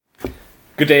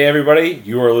Good day, everybody.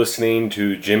 You are listening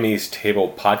to Jimmy's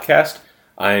Table Podcast.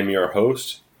 I am your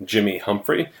host, Jimmy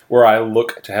Humphrey, where I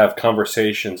look to have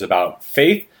conversations about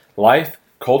faith, life,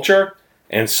 culture,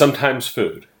 and sometimes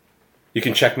food. You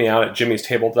can check me out at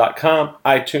jimmystable.com,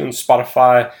 iTunes,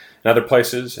 Spotify, and other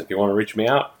places. If you want to reach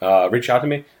out to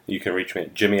me. You can reach me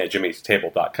at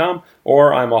jimmystable.com,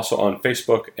 or I'm also on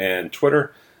Facebook and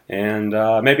Twitter, and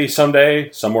maybe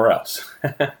someday somewhere else.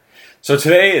 So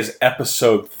today is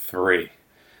episode 3.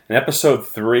 In episode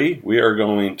 3, we are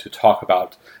going to talk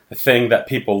about the thing that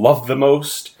people love the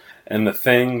most and the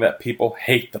thing that people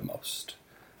hate the most.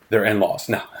 Their in-laws.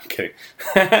 No, I'm kidding.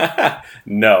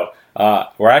 No,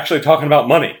 we're actually talking about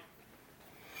money.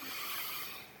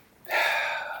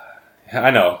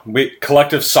 I know,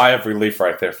 collective sigh of relief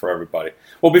right there for everybody.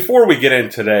 Well, before we get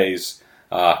into today's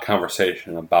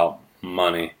conversation about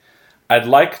money, I'd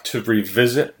like to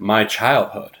revisit my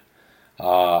childhood.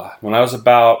 When I was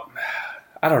about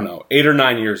 8 or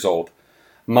 9 years old,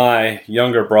 my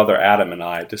younger brother Adam and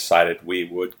I decided we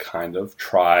would kind of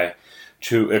try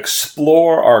to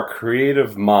explore our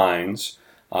creative minds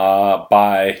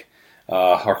by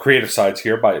our creative sides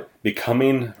here by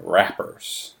becoming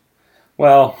rappers.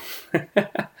 Well,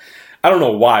 I don't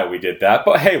know why we did that,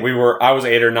 but hey, I was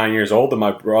 8 or 9 years old, and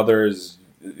my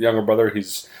younger brother,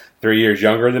 he's 3 years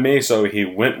younger than me, so he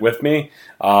went with me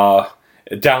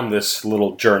down this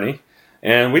little journey.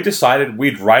 And we decided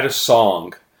we'd write a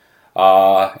song.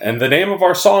 And the name of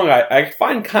our song I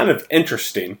find kind of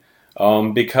interesting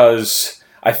because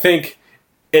I think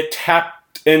it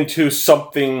tapped into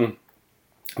something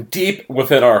deep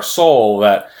within our soul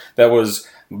that was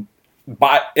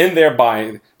by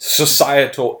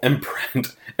societal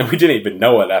imprint. And we didn't even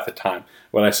know it at the time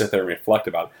when I sit there and reflect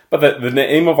about it. But the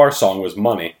name of our song was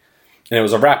Money. And it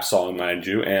was a rap song, mind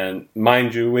you. And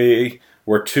mind you, we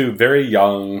were two very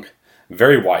young,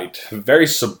 very white, very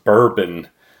suburban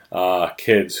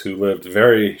kids who lived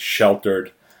very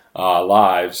sheltered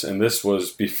lives, and this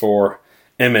was before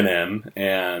Eminem,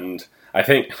 and I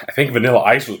think Vanilla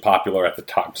Ice was popular at the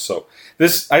time. So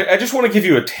I just want to give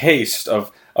you a taste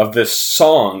of this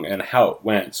song and how it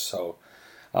went. So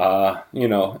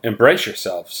embrace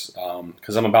yourselves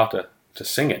because I'm about to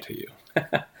sing it to you,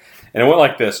 and it went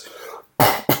like this: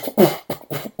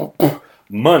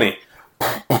 Money.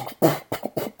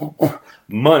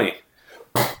 Money.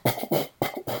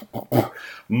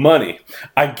 Money.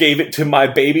 I gave it to my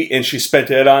baby and she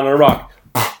spent it on a rock.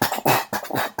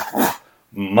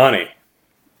 Money.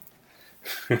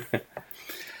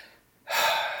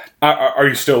 Are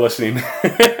you still listening?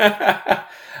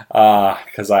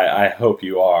 Because I hope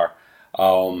you are.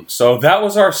 So that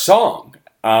was our song.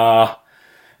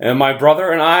 And my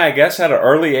brother and I guess, at an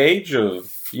early age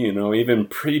of, even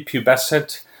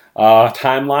prepubescent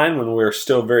timeline, when we were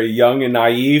still very young and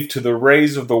naive to the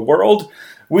ways of the world,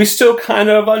 we still kind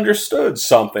of understood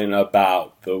something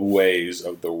about the ways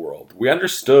of the world. We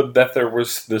understood that there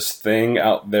was this thing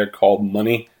out there called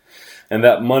money, and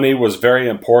that money was very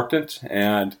important.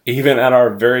 And even at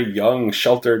our very young,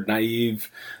 sheltered, naive,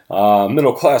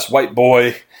 middle-class white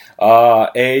boy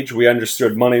age, we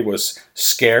understood money was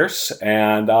scarce,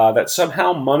 and that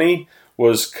somehow money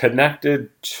was connected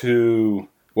to,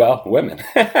 well, women.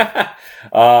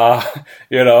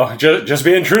 Just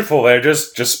being truthful there,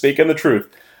 just speaking the truth.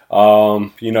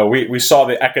 We saw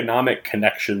the economic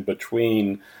connection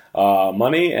between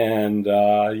money and,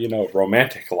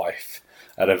 romantic life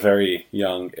at a very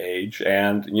young age.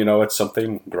 And, it's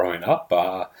something growing up,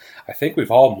 I think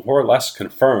we've all more or less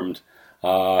confirmed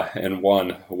in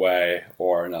one way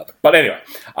or another. But anyway,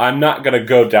 I'm not going to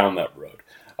go down that road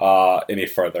any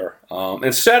further.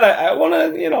 Instead, I want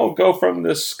to, go from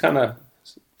this kind of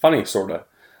funny, sort of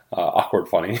awkward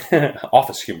funny,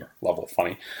 office humor level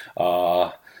funny,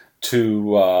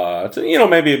 to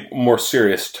maybe a more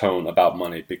serious tone about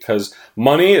money, because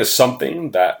money is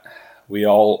something that we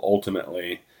all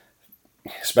ultimately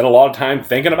spend a lot of time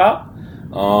thinking about.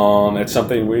 It's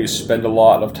something we spend a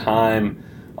lot of time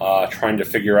trying to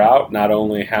figure out, not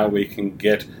only how we can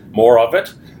get more of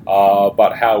it,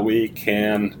 but how we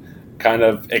can kind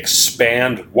of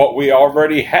expand what we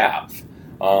already have.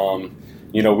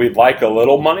 We'd like a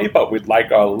little money, but we'd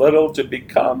like a little to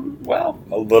become,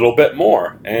 a little bit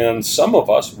more. And some of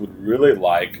us would really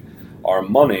like our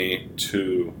money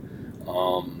to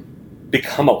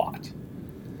become a lot.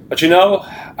 But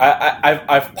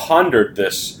I've pondered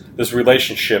this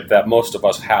relationship that most of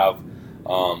us have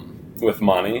with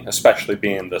money, especially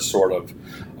being the sort of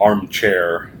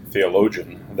armchair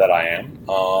theologian that I am,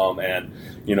 and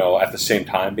at the same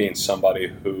time being somebody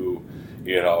who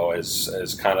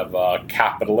is kind of a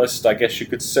capitalist, I guess you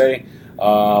could say,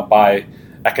 by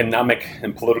economic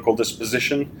and political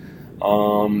disposition.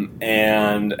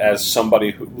 And as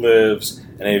somebody who lives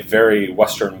in a very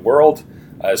Western world,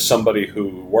 as somebody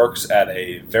who works at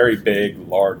a very big,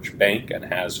 large bank and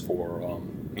has for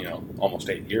almost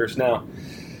 8 years now,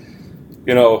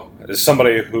 as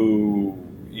somebody who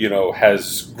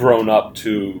has grown up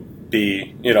to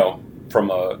be from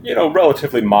a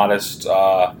relatively modest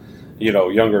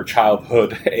younger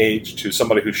childhood age to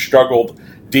somebody who struggled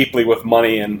deeply with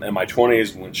money in my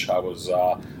 20s, which I was,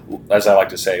 as I like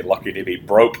to say, lucky to be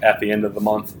broke at the end of the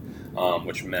month,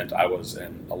 which meant I was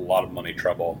in a lot of money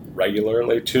trouble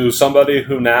regularly, to somebody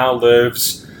who now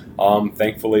lives,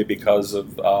 thankfully because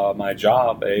of my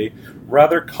job, a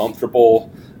rather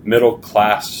comfortable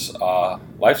middle-class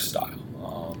lifestyle.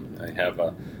 I have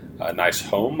a nice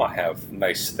home. I have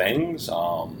nice things.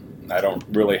 I don't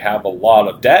really have a lot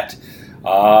of debt.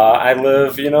 I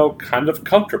live, kind of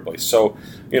comfortably. So,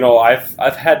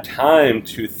 I've had time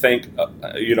to think,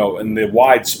 in the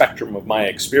wide spectrum of my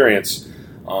experience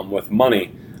with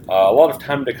money, a lot of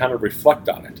time to kind of reflect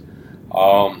on it.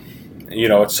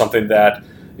 It's something that,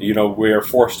 we're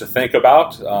forced to think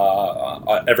about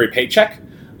every paycheck.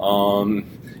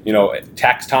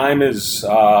 Tax time is,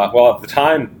 at the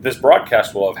time this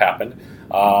broadcast will have happened,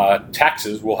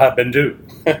 taxes will have been due.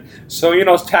 So,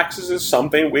 taxes is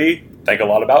something we think a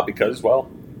lot about because,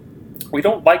 we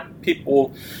don't like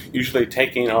people usually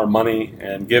taking our money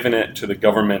and giving it to the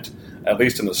government, at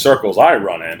least in the circles I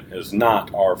run in, is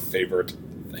not our favorite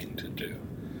thing to do.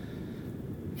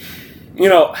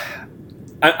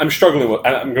 I'm struggling with,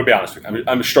 I'm going to be honest with you,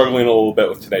 I'm struggling a little bit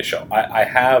with today's show. I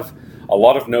have a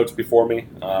lot of notes before me,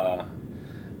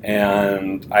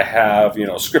 and I have,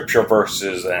 scripture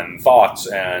verses and thoughts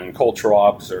and cultural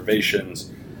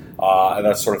observations, and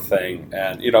that sort of thing.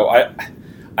 And,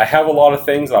 I have a lot of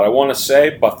things that I want to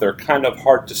say, but they're kind of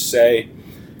hard to say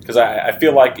because I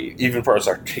feel like even for as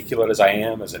articulate as I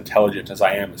am, as intelligent as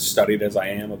I am, as studied as I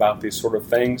am about these sort of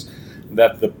things,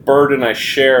 that the burden I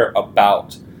share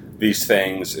about these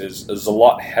things is a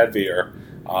lot heavier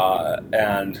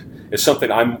and is something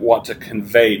I want to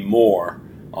convey more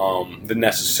than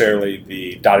necessarily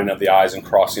the dotting of the I's and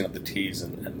crossing of the T's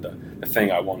and the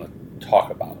thing I want to talk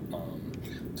about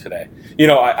today.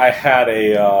 I had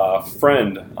a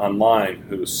friend online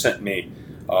who sent me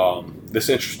this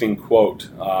interesting quote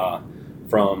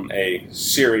from a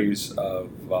series of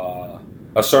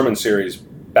a sermon series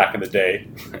back in the day,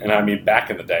 and I mean back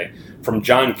in the day, from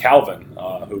John Calvin,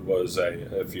 who was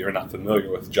if you're not familiar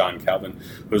with John Calvin,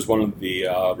 who was one of the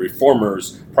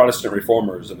Protestant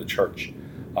reformers in the church.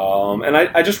 And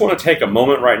I just want to take a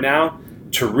moment right now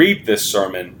to read this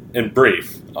sermon in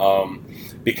brief,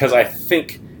 because I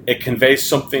think it conveys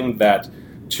something that,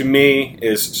 to me,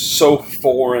 is so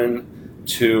foreign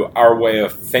to our way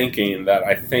of thinking that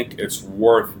I think it's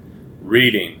worth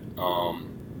reading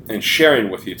and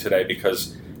sharing with you today,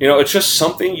 because it's just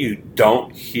something you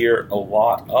don't hear a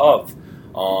lot of,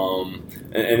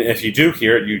 and if you do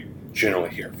hear it, you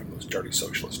generally hear it from those dirty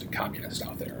socialists and communists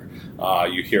out there.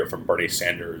 You hear it from Bernie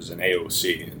Sanders and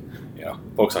AOC and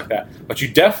folks like that, but you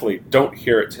definitely don't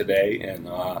hear it today in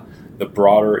the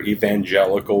broader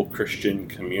evangelical Christian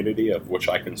community, of which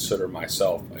I consider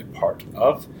myself a part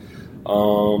of.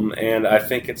 And I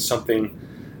think it's something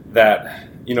that,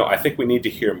 I think we need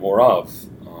to hear more of.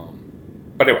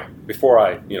 But anyway, before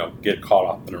I, get caught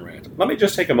up in a rant, let me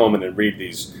just take a moment and read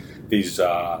these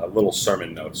little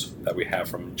sermon notes that we have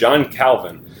from John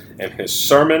Calvin and his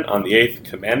sermon on the 8th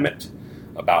commandment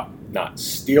about not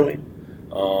stealing.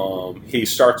 He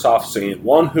starts off saying,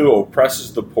 "One who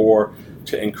oppresses the poor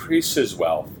to increase his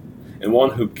wealth, and one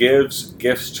who gives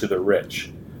gifts to the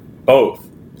rich, both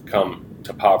come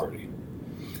to poverty."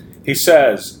 He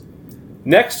says,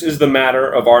 "Next is the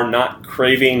matter of our not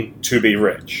craving to be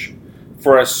rich.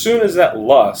 For as soon as that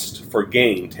lust for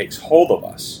gain takes hold of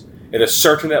us, it is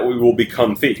certain that we will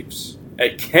become thieves.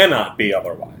 It cannot be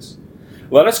otherwise.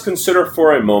 Let us consider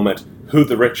for a moment who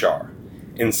the rich are,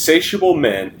 insatiable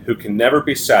men who can never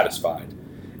be satisfied,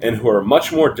 and who are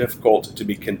much more difficult to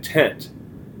be content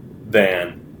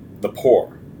than the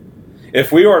poor.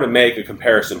 If we were to make a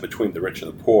comparison between the rich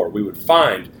and the poor, we would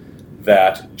find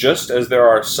that just as there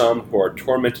are some who are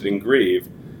tormented and grieved,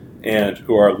 and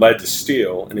who are led to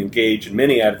steal and engage in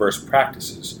many adverse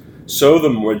practices, so the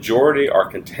majority are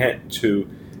content to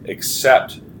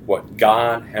accept what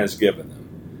God has given them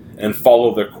and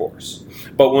follow their course.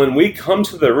 But when we come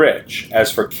to the rich,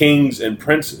 as for kings and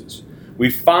princes,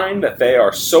 we find that they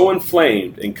are so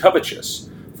inflamed and covetous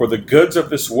for the goods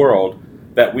of this world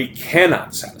that we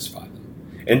cannot satisfy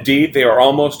them. Indeed, they are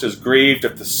almost as grieved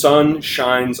if the sun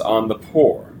shines on the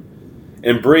poor.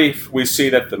 In brief, we see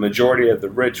that the majority of the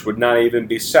rich would not even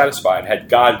be satisfied had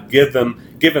God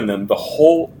given them the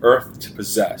whole earth to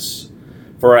possess.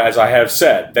 For as I have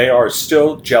said, they are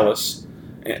still jealous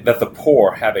that the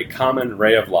poor have a common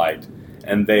ray of light,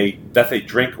 and that they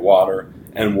drink water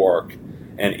and work,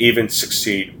 and even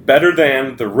succeed better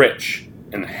than the rich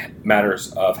in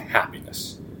matters of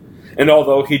happiness. And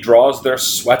although he draws their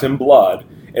sweat and blood,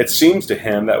 it seems to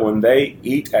him that when they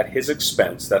eat at his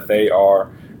expense, that they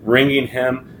are wringing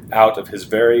him out of his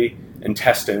very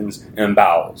intestines and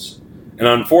bowels. And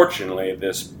unfortunately,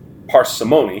 this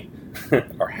parsimony,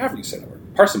 or however you say that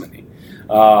word, parsimony,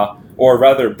 or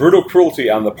rather brutal cruelty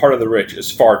on the part of the rich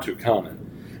is far too common.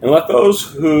 And let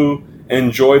those who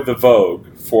enjoy the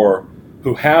vogue, for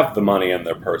who have the money in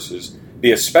their purses,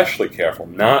 be especially careful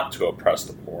not to oppress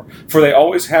the poor, for they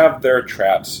always have their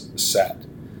traps set.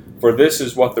 For this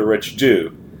is what the rich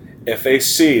do. If they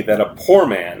see that a poor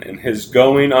man in his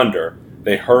going under,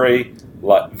 they hurry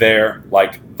there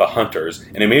like the hunters,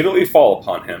 and immediately fall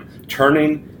upon him,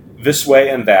 turning this way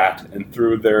and that, and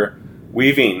through their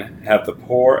weaving have the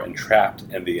poor entrapped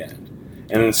in the end.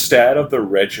 And instead of the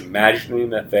rich imagining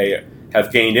that they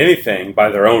have gained anything by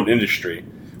their own industry,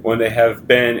 when they have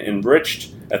been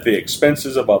enriched at the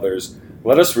expenses of others,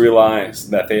 let us realize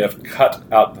that they have cut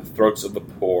out the throats of the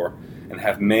poor and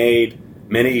have made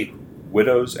many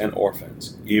widows and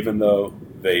orphans, even though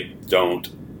they don't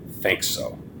think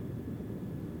so.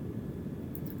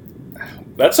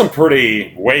 That's some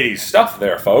pretty weighty stuff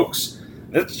there, folks.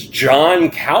 That's John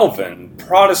Calvin,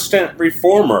 Protestant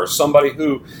reformer, somebody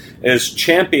who is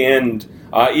championed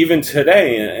even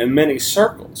today in many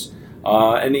circles.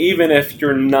 And even if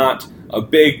you're not a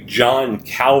big John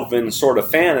Calvin sort of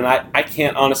fan, and I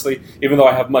can't honestly, even though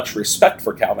I have much respect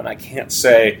for Calvin, I can't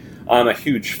say I'm a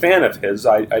huge fan of his.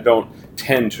 I don't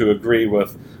tend to agree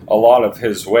with a lot of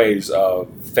his ways of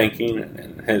thinking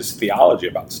and his theology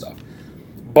about stuff.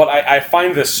 But I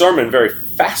find this sermon very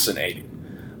fascinating.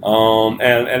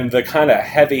 And the kind of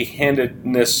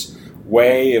heavy-handedness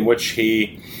way in which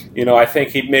he, I think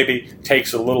he maybe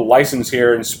takes a little license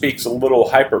here and speaks a little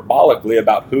hyperbolically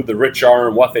about who the rich are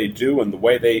and what they do and the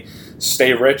way they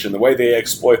stay rich and the way they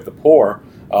exploit the poor.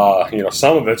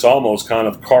 Some of it's almost kind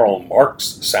of Karl Marx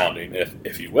sounding,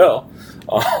 if you will.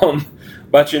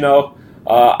 But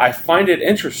I find it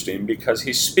interesting because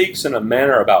he speaks in a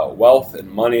manner about wealth and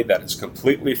money that is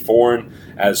completely foreign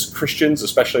as Christians,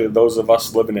 especially those of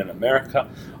us living in America,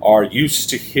 are used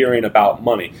to hearing about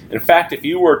money. In fact, if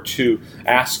you were to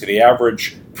ask the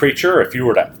average preacher, if you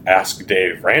were to ask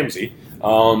Dave Ramsey,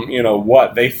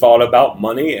 what they thought about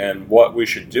money and what we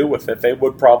should do with it, they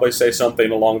would probably say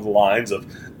something along the lines of,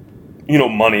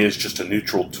 money is just a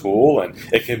neutral tool and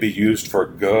it can be used for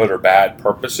good or bad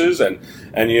purposes. And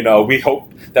we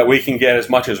hope that we can get as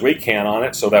much as we can on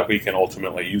it so that we can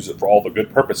ultimately use it for all the good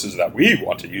purposes that we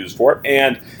want to use for it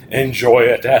and enjoy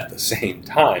it at the same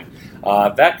time.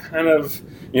 That kind of,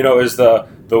 is the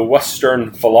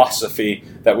Western philosophy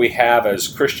that we have as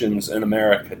Christians in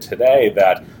America today,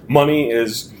 that money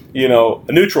is a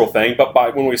neutral thing, but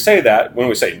when we say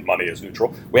money is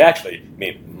neutral, we actually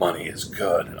mean money is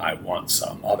good and I want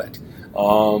some of it.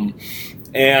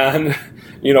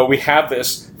 We have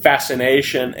this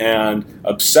fascination and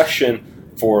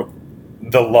obsession for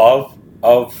the love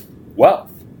of wealth.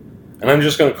 And I'm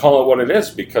just going to call it what it is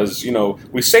because,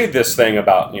 we say this thing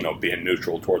about, being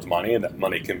neutral towards money and that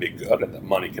money can be good and that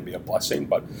money can be a blessing.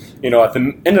 But, at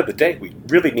the end of the day, we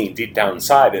really mean deep down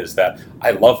inside is that I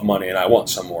love money and I want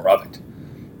some more of it.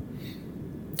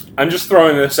 I'm just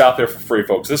throwing this out there for free,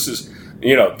 folks. This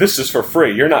is for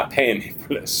free. You're not paying me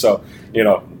for this. So,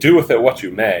 do with it what you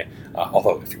may.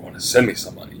 Although if you want to send me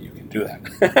some money, you can do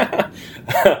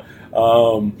that.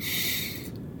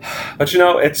 But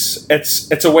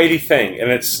it's a weighty thing,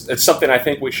 and it's something I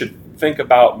think we should think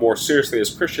about more seriously as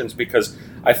Christians, because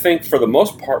I think for the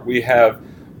most part we have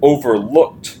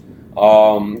overlooked,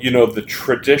 the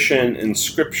tradition in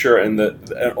Scripture and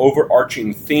an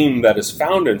overarching theme that is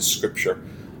found in Scripture,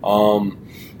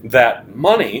 that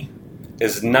money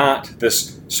is not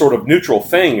this sort of neutral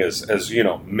thing as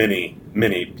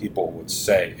many people would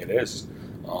say it is.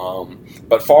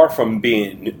 But far from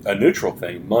being a neutral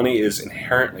thing, money is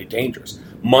inherently dangerous.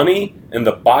 Money in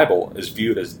the Bible is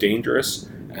viewed as dangerous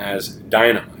as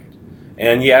dynamite.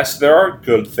 And yes, there are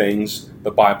good things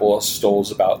the Bible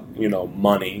extols about,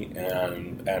 money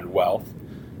and wealth.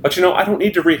 But, I don't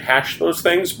need to rehash those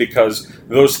things because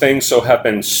those things have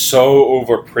been so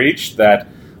overpreached that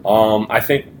I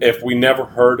think if we never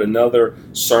heard another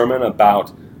sermon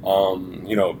about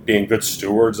being good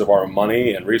stewards of our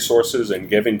money and resources and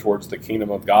giving towards the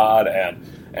kingdom of God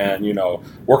and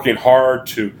working hard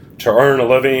to earn a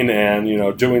living,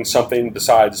 and doing something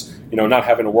besides not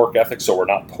having a work ethic, so we're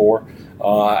not poor.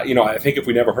 I think if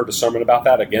we never heard a sermon about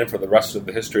that again for the rest of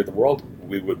the history of the world,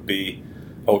 we would be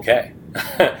okay,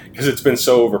 because it's been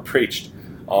so overpreached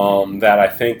that I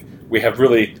think we have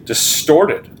really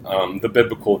distorted the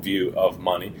biblical view of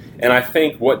money. And I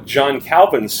think what John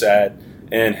Calvin said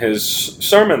in his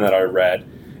sermon that I read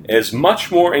is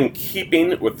much more in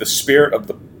keeping with the spirit of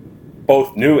the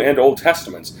both New and Old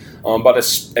Testaments, but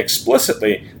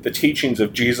explicitly the teachings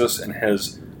of Jesus and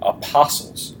his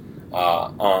apostles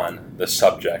on the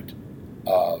subject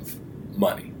of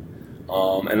money.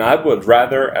 And I would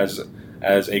rather,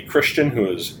 as a Christian who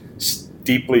is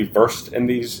deeply versed in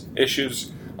these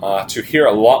issues, to hear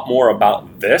a lot more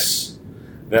about this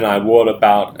than I would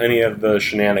about any of the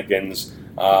shenanigans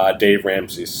Dave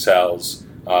Ramsey sells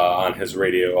on his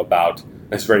radio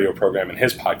program and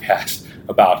his podcast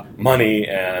about money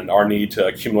and our need to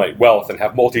accumulate wealth and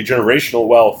have multi-generational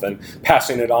wealth and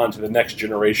passing it on to the next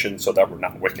generation so that we're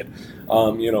not wicked.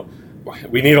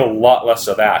 We need a lot less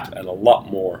of that and a lot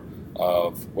more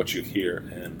of what you hear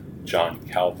in John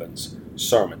Calvin's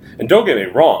sermon. And don't get me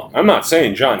wrong, I'm not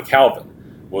saying John Calvin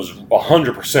was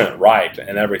 100% right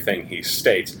in everything he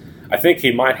states. I think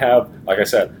he might have, like I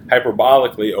said,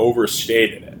 hyperbolically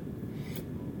overstated it.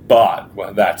 But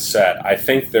with that said, I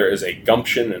think there is a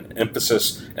gumption and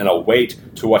emphasis and a weight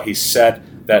to what he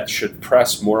said that should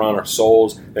press more on our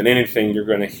souls than anything you're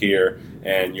going to hear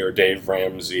in your Dave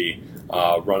Ramsey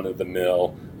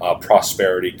run-of-the-mill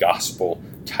prosperity gospel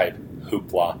type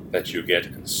hoopla that you get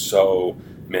in so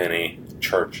many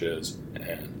churches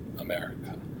in America.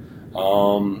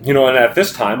 And at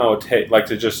this time, I would like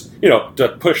to just,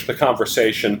 to push the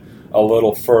conversation a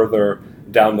little further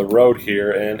down the road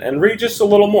here and read just a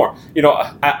little more.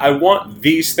 I want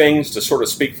these things to sort of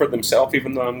speak for themselves,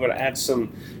 even though I'm going to add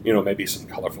some, maybe some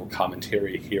colorful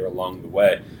commentary here along the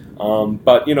way.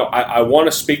 But I want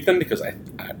to speak them because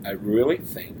I really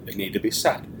think they need to be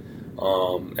said.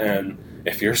 And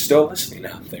if you're still listening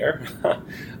out there,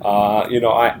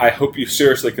 I hope you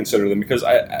seriously consider them, because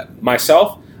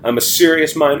I'm a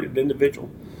serious-minded individual,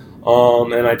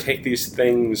 and I take these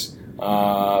things,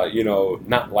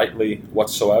 not lightly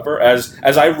whatsoever. As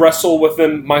I wrestle with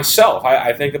them myself,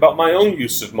 I think about my own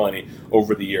use of money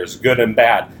over the years, good and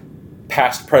bad,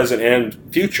 past, present, and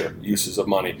future uses of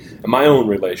money, and my own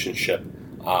relationship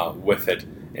with it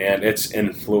and its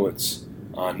influence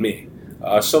on me.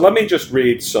 So let me just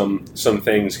read some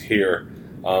things here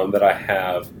that I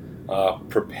have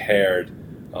prepared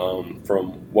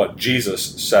from what Jesus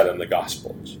said in the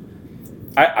Gospels.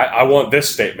 I want this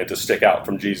statement to stick out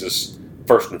from Jesus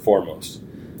first and foremost.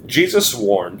 Jesus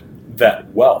warned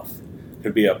that wealth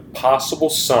could be a possible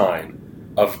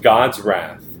sign of God's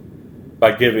wrath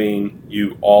by giving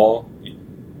you all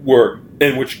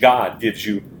in which God gives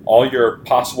you all your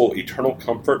possible eternal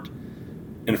comfort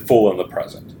in full in the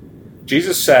present.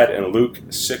 Jesus said in Luke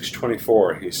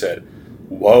 6:24, he said,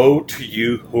 "Woe to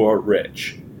you who are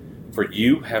rich, for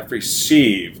you have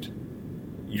received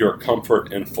your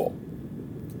comfort in full."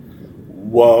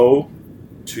 Woe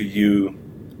to you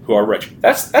who are rich.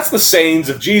 That's the sayings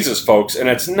of Jesus, folks, and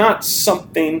it's not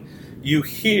something you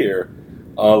hear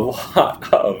a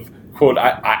lot of. Quote,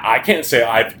 I can't say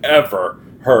I've ever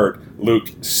heard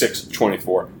Luke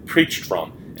 6:24 preached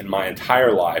from in my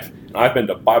entire life. And I've been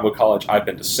to Bible college, I've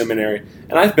been to seminary,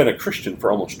 and I've been a Christian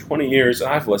for almost 20 years, and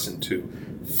I've listened to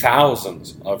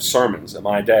thousands of sermons in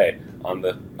my day on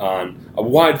a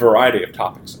wide variety of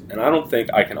topics. And I don't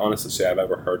think I can honestly say I've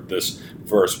ever heard this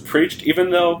verse preached, even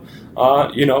though,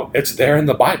 it's there in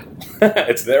the Bible.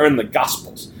 It's there in the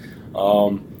Gospels.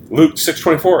 Luke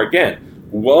 6:24 again,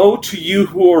 "Woe to you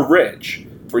who are rich,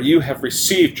 for you have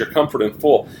received your comfort in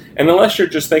full." And unless you're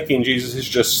just thinking Jesus is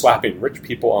just slapping rich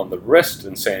people on the wrist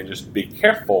and saying, just be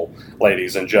careful,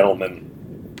 ladies and gentlemen,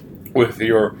 with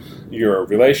your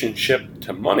relationship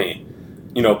to money,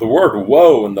 the word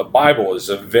woe in the Bible is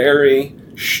a very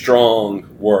strong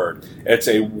word. It's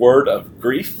a word of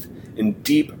grief and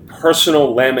deep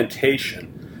personal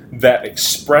lamentation that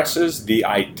expresses the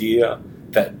idea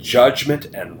that judgment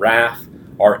and wrath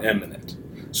are imminent.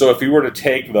 So if you were to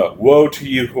take the "Woe to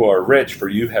you who are rich, for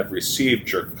you have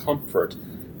received your comfort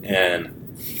in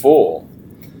full,"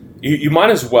 you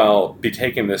might as well be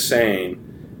taking this saying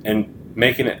and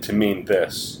making it to mean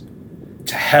this: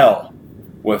 "To hell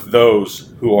with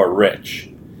those who are rich,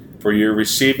 for you're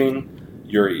receiving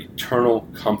your eternal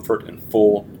comfort in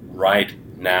full right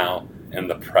now in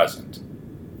the present."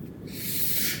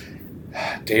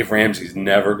 Dave Ramsey's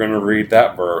never going to read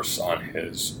that verse on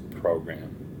his program.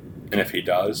 And if he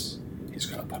does, he's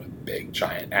going to put a big,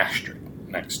 giant asterisk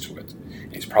next to it.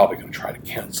 And he's probably going to try to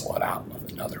cancel it out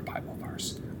with another Bible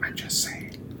verse. I'm just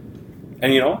saying.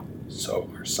 And you know what? So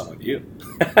are some of you.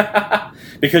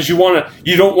 Because you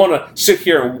don't want to sit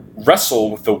here and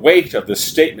wrestle with the weight of this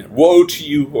statement. Woe to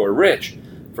you who are rich,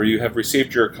 for you have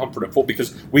received your comfort in full.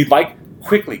 Because we like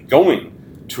quickly going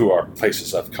to our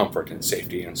places of comfort and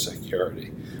safety and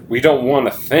security. We don't want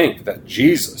to think that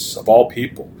Jesus, of all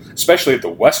people, especially the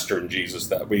Western Jesus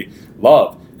that we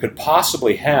love, could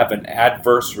possibly have an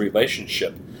adverse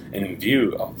relationship in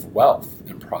view of wealth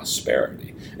and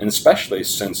prosperity. And especially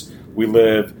since we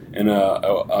live in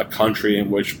a country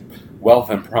in which wealth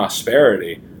and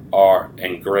prosperity are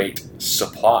in great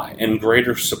supply, in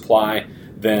greater supply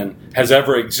than has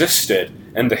ever existed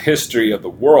in the history of the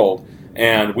world.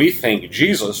 And we think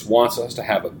Jesus wants us to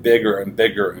have a bigger and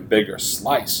bigger and bigger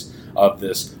slice of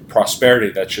this prosperity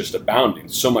that's just abounding,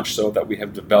 so much so that we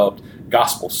have developed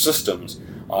gospel systems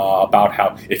about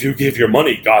how if you give your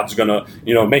money, God's going to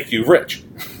make you rich.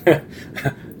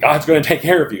 God's going to take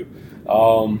care of you.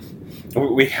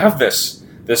 We have this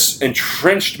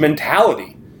entrenched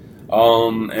mentality.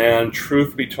 And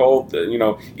truth be told,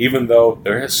 even though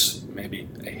there is maybe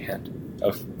a hint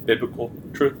of biblical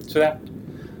truth to that,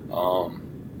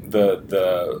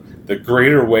 the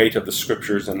greater weight of the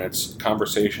scriptures and its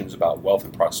conversations about wealth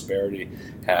and prosperity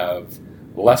have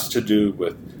less to do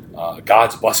with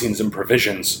God's blessings and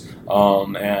provisions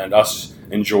and us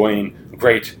enjoying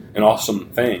great and awesome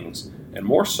things, and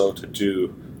more so to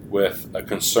do with a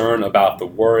concern about the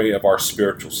worry of our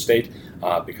spiritual state,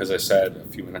 because I said a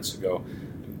few minutes ago,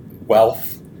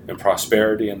 wealth and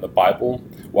prosperity in the Bible,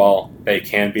 while they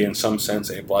can be in some sense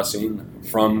a blessing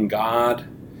from God,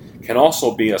 can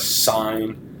also be a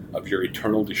sign of your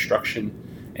eternal destruction,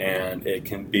 and it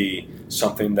can be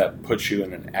something that puts you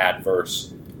in an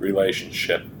adverse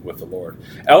relationship with the Lord.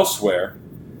 Elsewhere,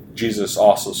 Jesus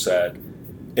also said,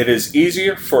 "It is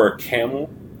easier for a camel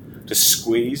to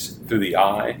squeeze through the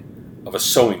eye of a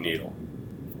sewing needle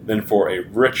than for a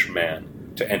rich man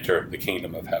to enter the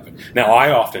kingdom of heaven." Now,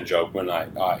 I often joke with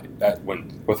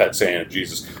that saying of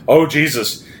Jesus, "Oh,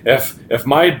 Jesus, if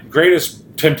my greatest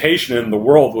temptation in the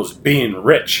world was being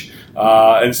rich,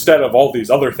 instead of all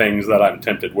these other things that I'm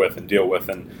tempted with and deal with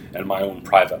in my own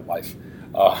private life,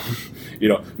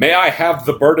 may I have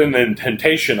the burden and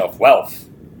temptation of wealth."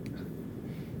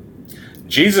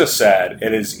 Jesus said,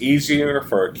 "It is easier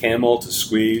for a camel to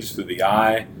squeeze through the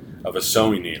eye of a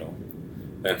sewing needle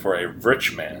than for a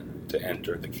rich man to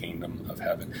enter the kingdom of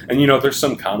heaven." And there's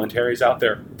some commentaries out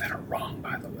there that are wrong,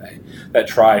 by the way, that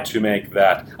try to make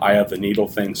that eye of the needle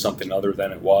thing something other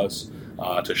than it was,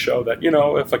 to show that,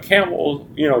 if a camel,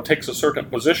 takes a certain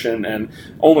position and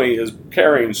only is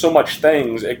carrying so much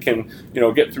things, it can,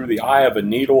 get through the eye of a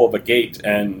needle of a gate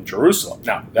in Jerusalem.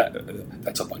 Now,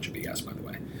 that's a bunch of BS, by the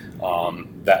way.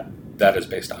 That is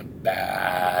based on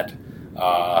bad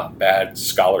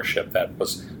scholarship that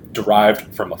was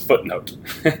derived from a footnote,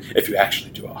 if you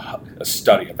actually do a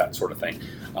study of that sort of thing.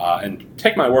 And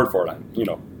take my word for it,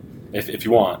 if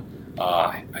you want.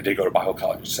 I did go to Bible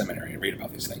college, seminary, and read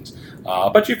about these things.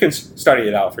 But you can study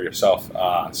it out for yourself,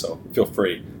 so feel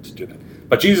free to do that.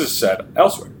 But Jesus said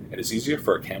elsewhere, "It is easier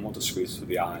for a camel to squeeze through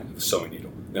the eye of a sewing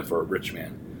needle than for a rich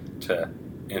man to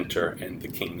enter in the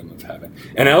kingdom of heaven."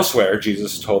 And elsewhere,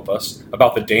 Jesus told us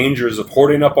about the dangers of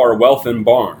hoarding up our wealth in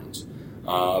barns,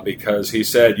 because he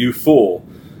said, "You fool,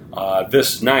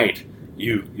 this night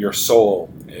your soul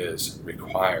is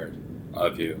required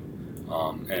of you,"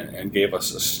 and gave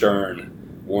us a stern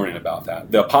warning about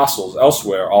that. The apostles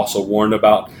elsewhere also warned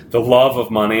about the love of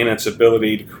money and its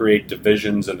ability to create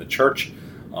divisions in the church.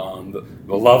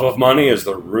 The love of money is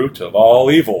the root of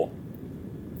all evil,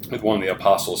 as one of the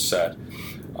apostles said.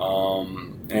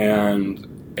 And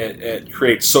it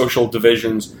creates social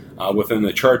divisions within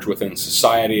the church, within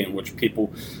society, in which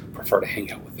people prefer to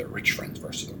hang out with their rich friends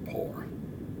versus their poor.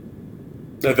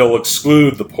 They'll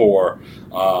exclude the poor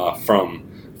from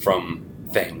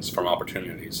things, from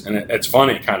opportunities. And it's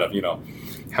funny, kind of,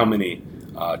 how many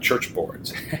church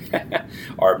boards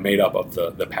are made up of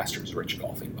the pastor's rich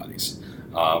golfing buddies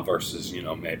versus,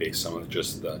 maybe some of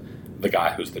just the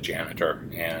guy who's the janitor.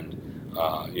 And,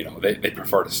 they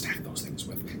prefer to stack those things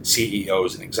with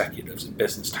CEOs and executives and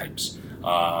business types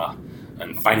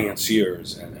and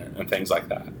financiers and things like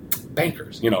that.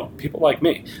 Bankers, people like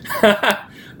me.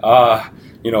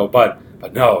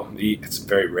 But no, it's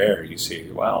very rare you see,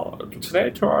 well,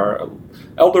 today to our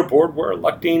elder board, we're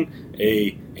electing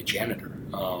a janitor,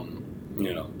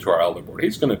 to our elder board.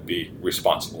 He's going to be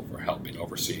responsible for helping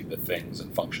oversee the things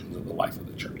and functions of the life of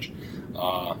the church.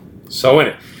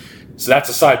 So that's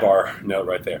a sidebar note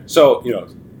right there. So,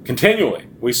 continually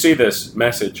we see this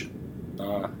message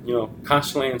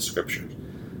constantly in Scripture,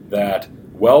 that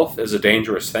wealth is a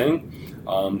dangerous thing.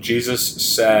 Jesus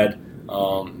said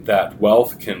that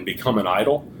wealth can become an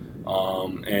idol.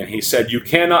 And he said, you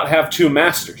cannot have two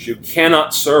masters. You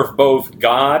cannot serve both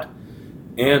God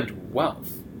and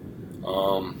wealth.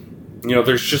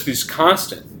 There's just these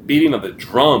constant beating of the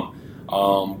drum,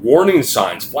 warning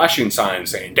signs, flashing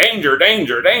signs saying, danger,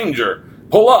 danger, danger,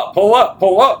 pull up, pull up,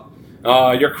 pull up.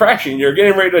 You're crashing, you're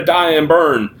getting ready to die and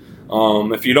burn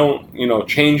if you don't,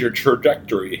 change your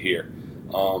trajectory here.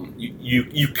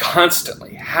 You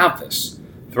constantly have this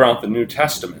throughout the New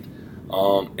Testament.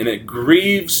 And it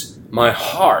grieves my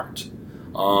heart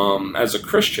as a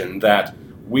Christian that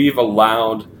we've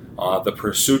allowed the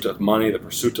pursuit of money, the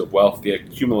pursuit of wealth, the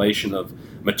accumulation of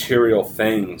material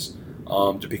things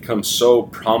to become so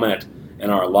prominent in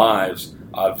our lives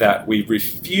that we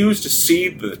refuse to see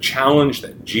the challenge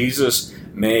that Jesus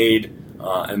made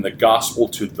in the gospel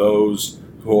to those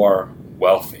who are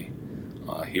wealthy.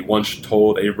 He once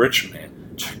told a rich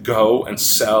man to go and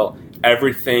sell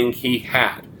everything he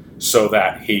had so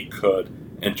that he could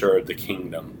enter the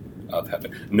kingdom of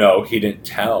heaven. No, he didn't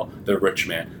tell the rich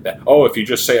man that, if you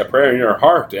just say a prayer in your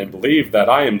heart and believe that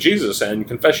I am Jesus and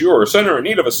confess you are a sinner in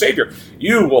need of a Savior,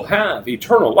 you will have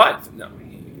eternal life. No,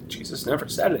 Jesus never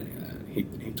said any of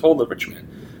that. He told the rich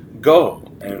man,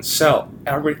 go and sell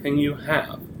everything you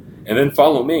have and then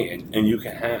follow me and you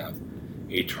can have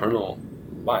eternal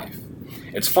life.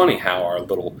 It's funny how our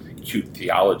little cute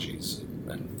theologies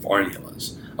and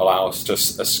formulas allow us to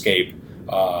escape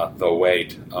the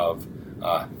weight of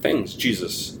things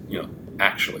Jesus,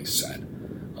 actually said.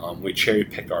 We cherry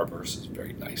pick our verses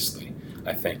very nicely,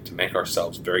 I think, to make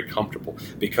ourselves very comfortable.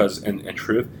 Because in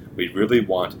truth, we really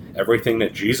want everything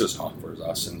that Jesus offers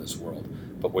us in this world,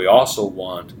 but we also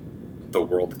want the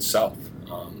world itself.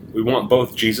 We want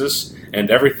both Jesus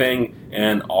and everything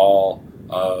and all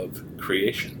of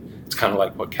creation. It's kind of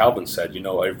like what Calvin said.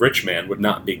 A rich man would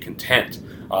not be content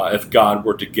if God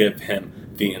were to give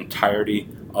him the entirety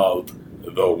of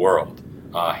the world.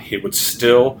 He would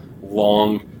still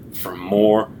long for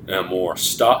more and more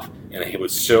stuff, and he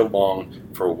would still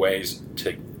long for ways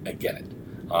to get it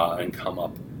and come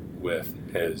up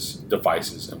with his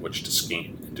devices in which to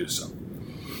scheme and do so.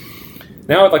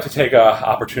 Now I'd like to take an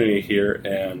opportunity here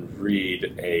and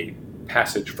read a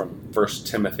passage from 1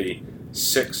 Timothy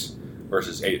 6,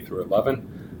 verses 8 through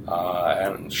 11.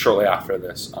 And shortly after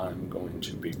this, I'm going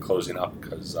to be closing up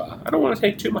because I don't want to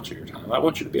take too much of your time. I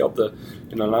want you to be able to,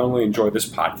 not only enjoy this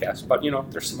podcast, but,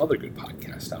 there's some other good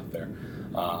podcasts out there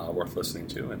worth listening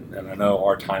to. And I know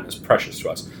our time is precious to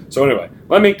us. So anyway,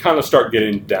 let me kind of start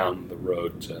getting down the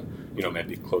road to,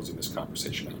 maybe closing this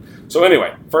conversation out. So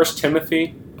anyway, 1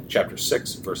 Timothy chapter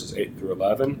 6, verses 8 through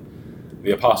 11,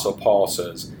 the Apostle Paul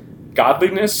says,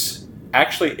 godliness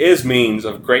actually is means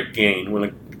of great gain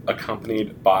when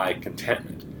accompanied by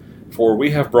contentment. For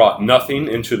we have brought nothing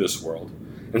into this world,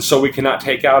 and so we cannot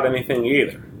take out anything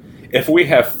either. If we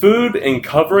have food and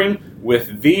covering,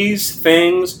 with these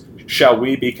things shall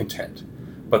we be content.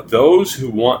 But those who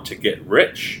want to get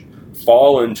rich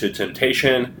fall into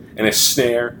temptation and a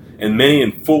snare, and many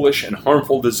and foolish and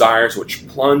harmful desires which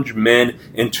plunge men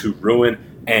into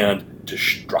ruin and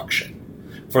destruction.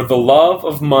 For the love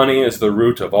of money is the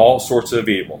root of all sorts of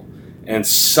evil, and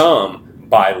some,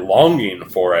 by longing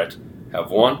for it,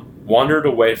 have wandered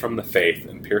away from the faith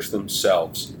and pierced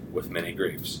themselves with many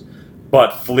griefs.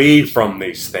 But flee from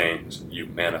these things, you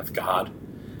men of God,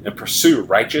 and pursue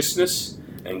righteousness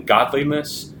and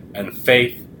godliness and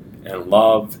faith and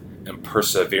love and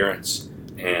perseverance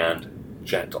and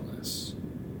gentleness.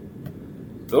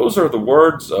 Those are the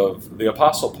words of the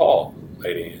Apostle Paul,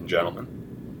 ladies and gentlemen.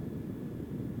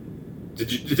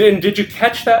 Did you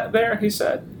catch that there? He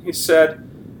said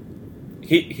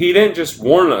he didn't just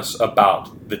warn us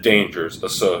about the dangers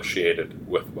associated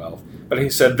with wealth, but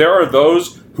he said there are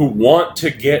those who want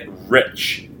to get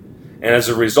rich. And as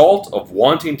a result of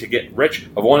wanting to get rich,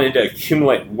 of wanting to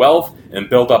accumulate wealth and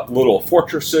build up little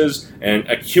fortresses and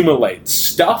accumulate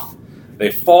stuff,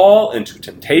 they fall into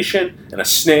temptation and a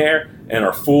snare and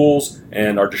are fools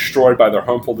and are destroyed by their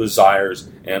harmful desires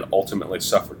and ultimately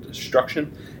suffer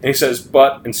destruction. And he says,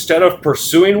 but instead of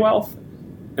pursuing wealth,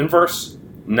 in verse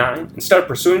 9, instead of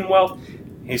pursuing wealth,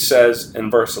 he says in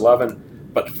verse 11,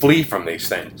 but flee from these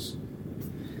things.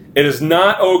 It is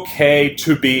not okay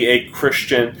to be a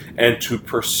Christian and to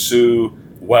pursue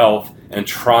wealth and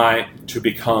try to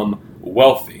become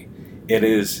wealthy. It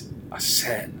is a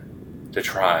sin to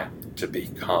try to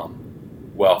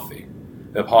become wealthy.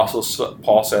 The Apostle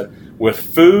Paul said, with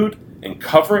food and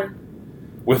covering,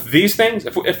 with these things,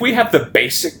 if we have the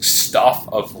basic stuff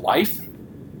of life,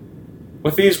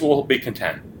 With these we'll be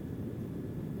content.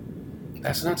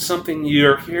 That's not something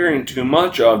you're hearing too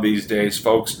much of these days,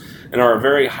 folks, in our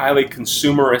very highly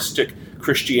consumeristic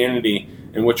Christianity,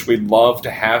 in which we love to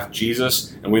have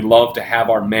Jesus and we love to have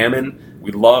our mammon.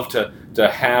 We love to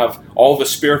have all the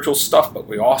spiritual stuff, but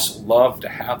we also love to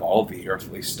have all the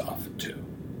earthly stuff too.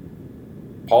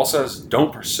 Paul says,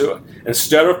 don't pursue it.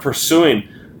 Instead of pursuing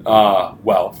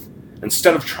wealth,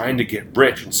 instead of trying to get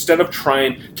rich, instead of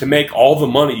trying to make all the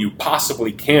money you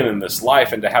possibly can in this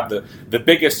life and to have the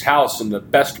biggest house and the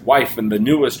best wife and the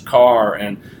newest car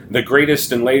and the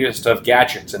greatest and latest of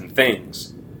gadgets and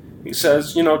things, he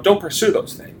says, don't pursue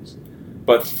those things,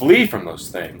 but flee from those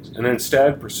things and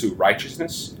instead pursue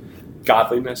righteousness,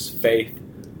 godliness, faith,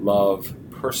 love,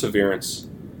 perseverance,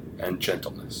 and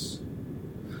gentleness.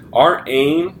 Our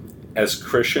aim as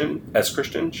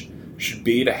Christians should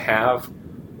be to have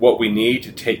what we need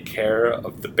to take care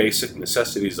of the basic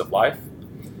necessities of life,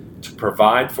 to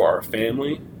provide for our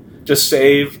family, to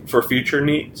save for future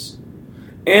needs.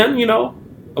 And,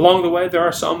 along the way, there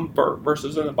are some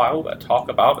verses in the Bible that talk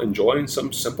about enjoying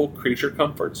some simple creature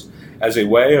comforts as a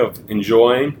way of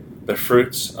enjoying the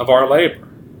fruits of our labor.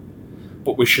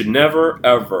 But we should never,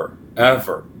 ever,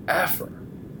 ever, ever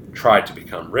try to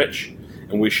become rich,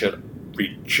 and we should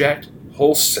reject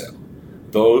wholesale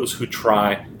those who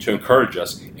try to encourage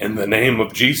us in the name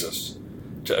of Jesus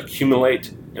to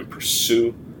accumulate and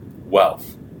pursue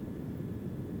wealth.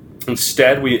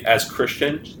 Instead, we as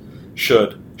Christians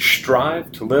should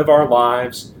strive to live our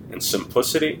lives in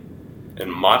simplicity, in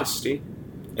modesty,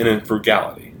 and in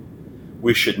frugality.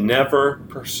 We should never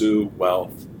pursue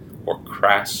wealth or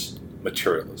crass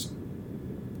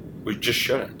materialism. We just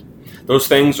shouldn't. Those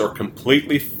things are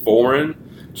completely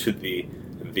foreign to the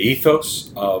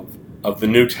ethos of the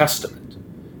New Testament,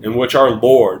 in which our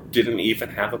Lord didn't even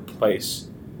have a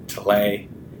place to lay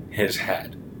his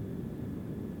head.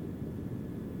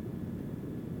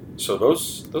 So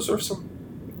those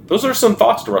are some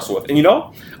thoughts to wrestle with. And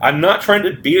I'm not trying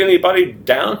to beat anybody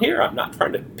down here. I'm not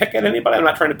trying to pick at anybody. I'm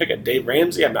not trying to pick at Dave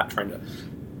Ramsey. I'm not trying to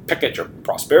pick at your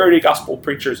prosperity gospel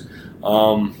preachers.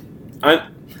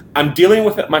 I'm dealing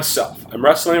with it myself. I'm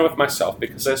wrestling with myself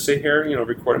because I sit here,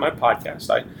 recording my podcast.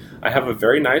 I have a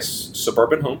very nice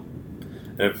suburban home,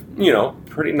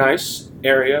 pretty nice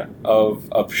area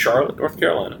of Charlotte, North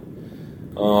Carolina.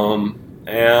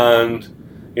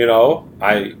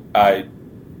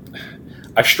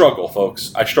 I struggle,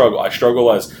 folks. I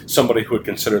struggle as somebody who would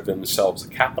consider themselves a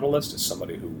capitalist, as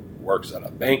somebody who works at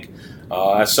a bank,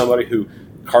 as somebody who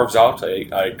carves out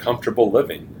a comfortable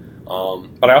living.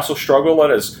 But I also struggle with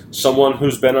it as someone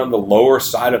who's been on the lower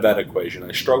side of that equation.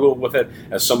 I struggle with it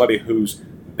as somebody who's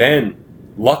been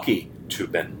lucky to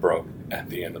have been broke at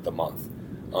the end of the month.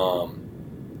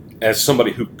 As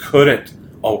somebody who couldn't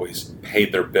always pay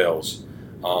their bills.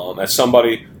 As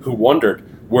somebody who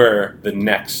wondered where the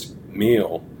next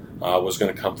meal was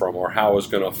going to come from, or how I was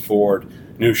going to afford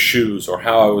new shoes, or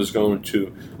how I was going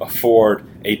to afford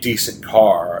a decent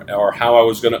car, or how I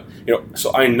was going to,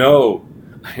 so I know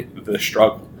the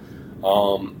struggle.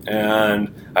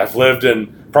 And I've lived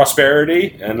in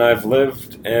prosperity, and I've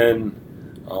lived in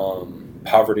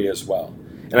poverty as well.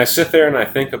 And I sit there and I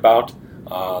think about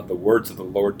the words of the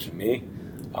Lord to me,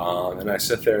 and I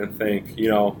sit there and think,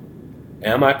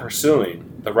 am I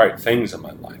pursuing the right things in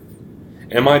my life?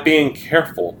 Am I being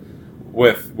careful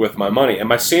with my money?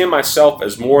 Am I seeing myself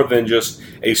as more than just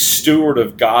a steward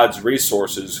of God's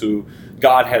resources who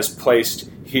God has placed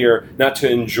here not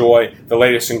to enjoy the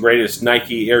latest and greatest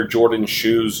Nike Air Jordan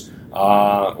shoes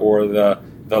or the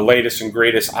latest and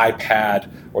greatest iPad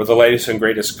or the latest and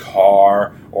greatest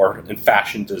car or in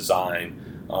fashion design?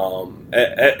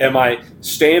 Am I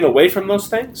staying away from those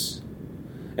things?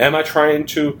 Am I trying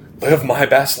to live my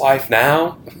best life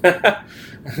now,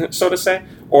 so to say?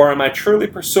 Or am I truly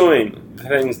pursuing the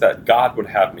things that God would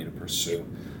have me to pursue?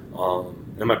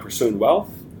 Am I pursuing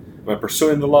wealth? Am I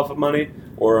pursuing the love of money?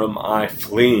 Or am I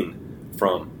fleeing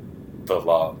from the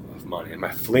love of money? Am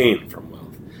I fleeing from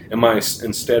wealth? Am I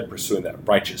instead pursuing that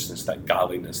righteousness, that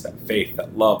godliness, that faith,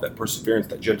 that love, that perseverance,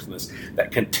 that gentleness,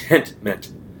 that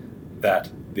contentment that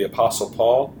the Apostle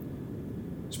Paul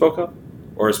spoke of?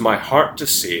 Or is my heart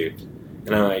deceived, and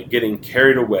am I getting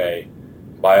carried away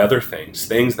by other things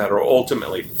that are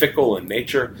ultimately fickle in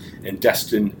nature and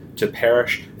destined to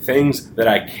perish, things that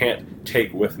I can't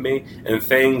take with me, and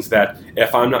things that,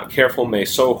 if I'm not careful, may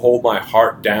so hold my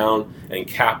heart down and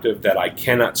captive that I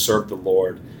cannot serve the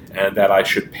Lord, and that I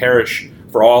should perish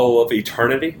for all of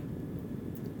eternity?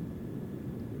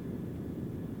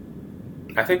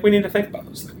 I think we need to think about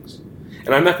those things.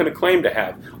 And I'm not going to claim to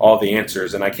have all the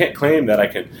answers, and I can't claim that I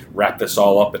can wrap this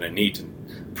all up in a neat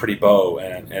and pretty bow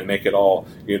and make it all,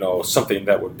 something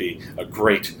that would be a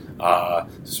great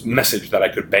message that I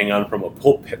could bang on from a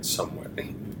pulpit somewhere.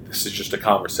 This is just a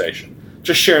conversation.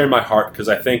 Just sharing my heart, because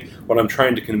I think what I'm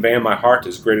trying to convey in my heart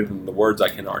is greater than the words I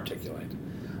can articulate.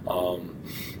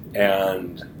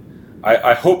 And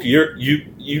I hope you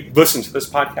listen to this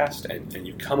podcast and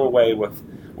you come away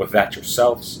with that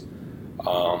yourselves.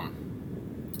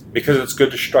 Because it's good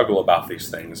to struggle about these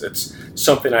things. It's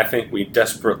something I think we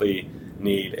desperately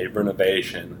need a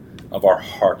renovation of our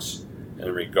hearts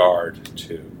in regard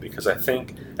to. Because I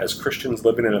think as Christians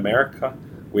living in America,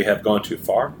 we have gone too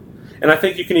far. And I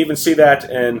think you can even see that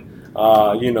in,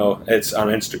 it's on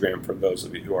Instagram for those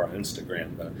of you who are on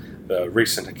Instagram. The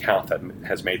recent account that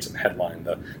has made some headline,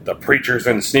 the Preachers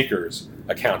and Sneakers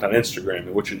account on Instagram,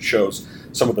 in which it shows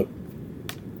some of the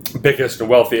biggest and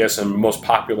wealthiest and most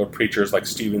popular preachers like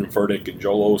Stephen Furtick and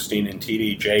Joel Osteen and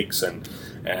T.D. Jakes and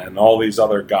all these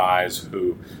other guys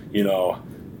who,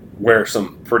 wear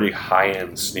some pretty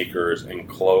high-end sneakers and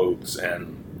clothes,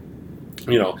 and,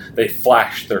 they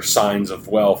flash their signs of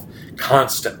wealth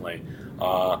constantly.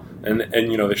 And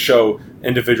they show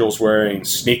individuals wearing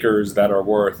sneakers that are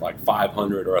worth like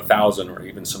 $500 or $1,000 or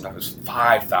even sometimes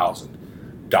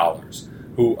 $5,000,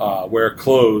 who wear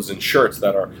clothes and shirts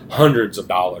that are hundreds of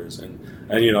dollars, and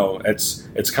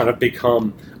it's kind of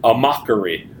become a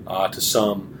mockery to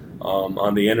some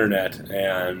on the internet,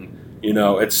 and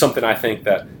it's something I think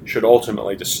that should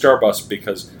ultimately disturb us,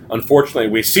 because unfortunately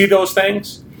we see those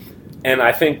things, and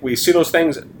I think we see those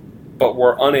things, but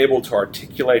we're unable to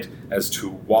articulate as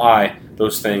to why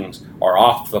those things are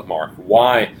off the mark,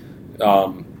 why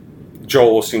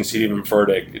Joel Osteen, Stephen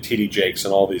Furtick, T.D. Jakes,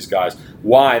 and all these guys,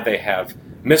 why they have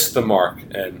missed the mark,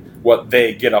 and what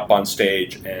they get up on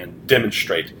stage and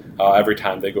demonstrate every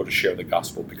time they go to share the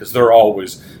gospel, because they're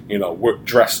always,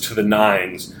 dressed to the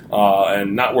nines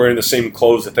and not wearing the same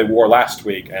clothes that they wore last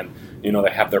week, and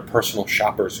they have their personal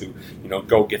shoppers who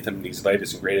go get them these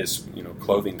latest and greatest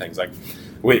clothing things. Like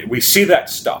we see that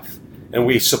stuff, and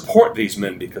we support these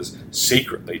men because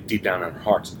secretly, deep down in our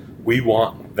hearts, we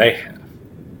want what they have,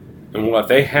 and what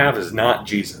they have is not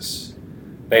Jesus.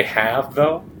 They have,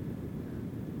 though,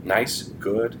 nice,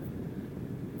 good,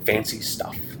 fancy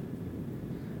stuff.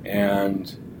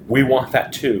 And we want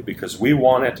that too, because we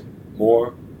want it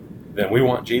more than we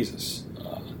want Jesus,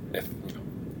 if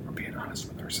we're being honest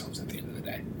with ourselves at the end of the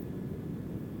day.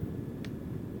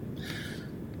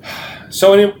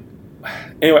 So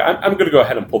anyway, I'm going to go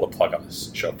ahead and pull the plug on this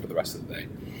show for the rest of the day.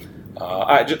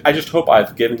 I just hope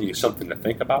I've given you something to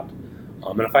think about.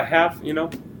 And if I have,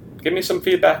 give me some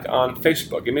feedback on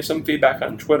Facebook. Give me some feedback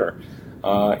on Twitter.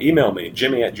 Email me,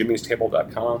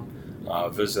 jimmy@jimmystable.com.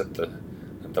 Visit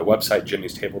the website,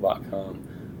 jimmystable.com.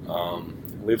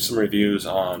 Leave some reviews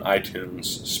on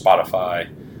iTunes, Spotify,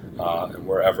 and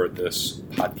wherever this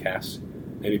podcast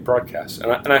maybe broadcasts.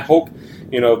 And I hope,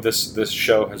 this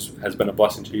show has been a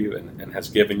blessing to you and has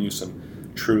given you some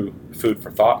true food for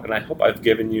thought. And I hope I've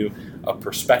given you a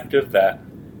perspective that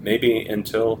maybe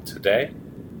until today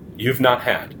you've not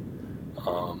had.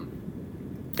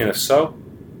 And if so,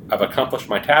 I've accomplished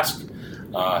my task,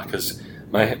 because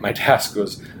my task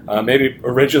was maybe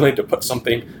originally to put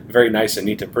something very nice and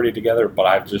neat and pretty together, but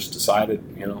I've just decided,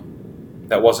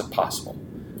 that wasn't possible.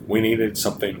 We needed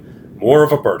something more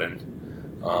of a burden,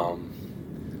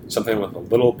 something with a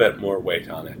little bit more weight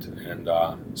on it, and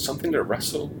something to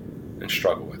wrestle and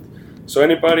struggle with. So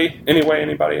anybody,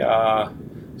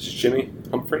 this is Jimmy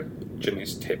Humphrey,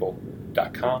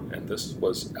 jimmystable.com, and this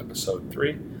was episode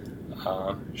 3.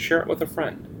 Share it with a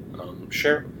friend.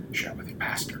 Share it with your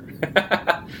pastor,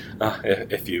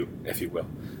 if you will.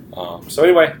 So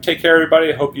anyway, take care,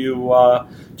 everybody. I hope you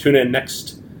tune in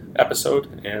next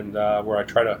episode, and where I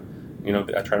try to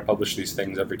publish these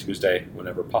things every Tuesday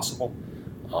whenever possible.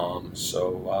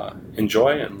 So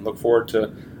enjoy, and look forward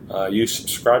to you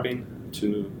subscribing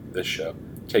to this show.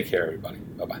 Take care, everybody.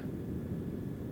 Bye-bye.